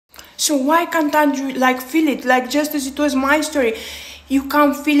So why can't Andrew like feel it? Like just as it was my story, you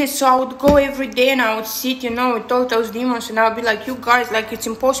can't feel it. So I would go every day and I would sit, with all those demons, and I would be like, you guys, like, it's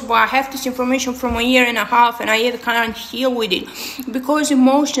impossible. I have this information from a year and a half and I yet can't heal with it, because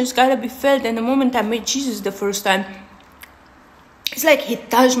emotions gotta be felt. And the moment I met Jesus the first time, it's like he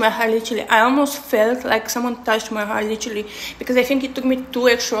touched my heart, literally. I almost felt like someone touched my heart, literally, because I think it took me 2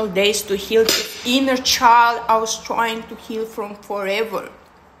 extra days to heal this inner child I was trying to heal from forever.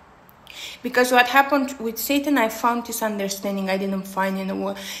 Because what happened with Satan, I found this understanding I didn't find in the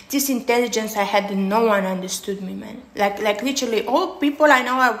world. This intelligence I had, and no one understood me, man. Like literally, all people I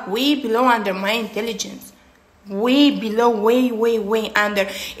know are way below under my intelligence. Way below, way under.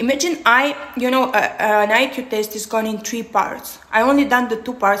 Imagine an IQ test is gone in 3 parts. I only done the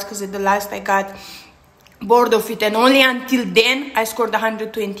 2 parts because at the last I got bored of it, and only until then I scored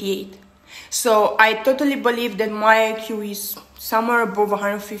 128. So I totally believe that my IQ is somewhere above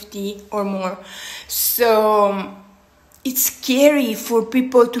 150 or more. So it's scary for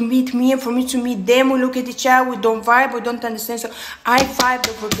people to meet me and for me to meet them. We look at each other, we don't vibe, we don't understand. So I vibed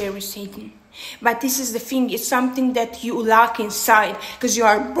over there with Satan. But this is the thing, it's something that you lack inside, because you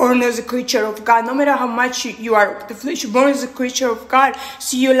are born as a creature of God. No matter how much you are the flesh, you're born as a creature of God.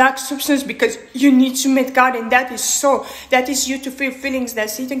 So you lack substance because you need to meet God, and that is you to feel feelings that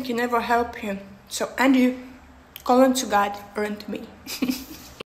Satan can never help you. So Andrew, call on to God or unto me.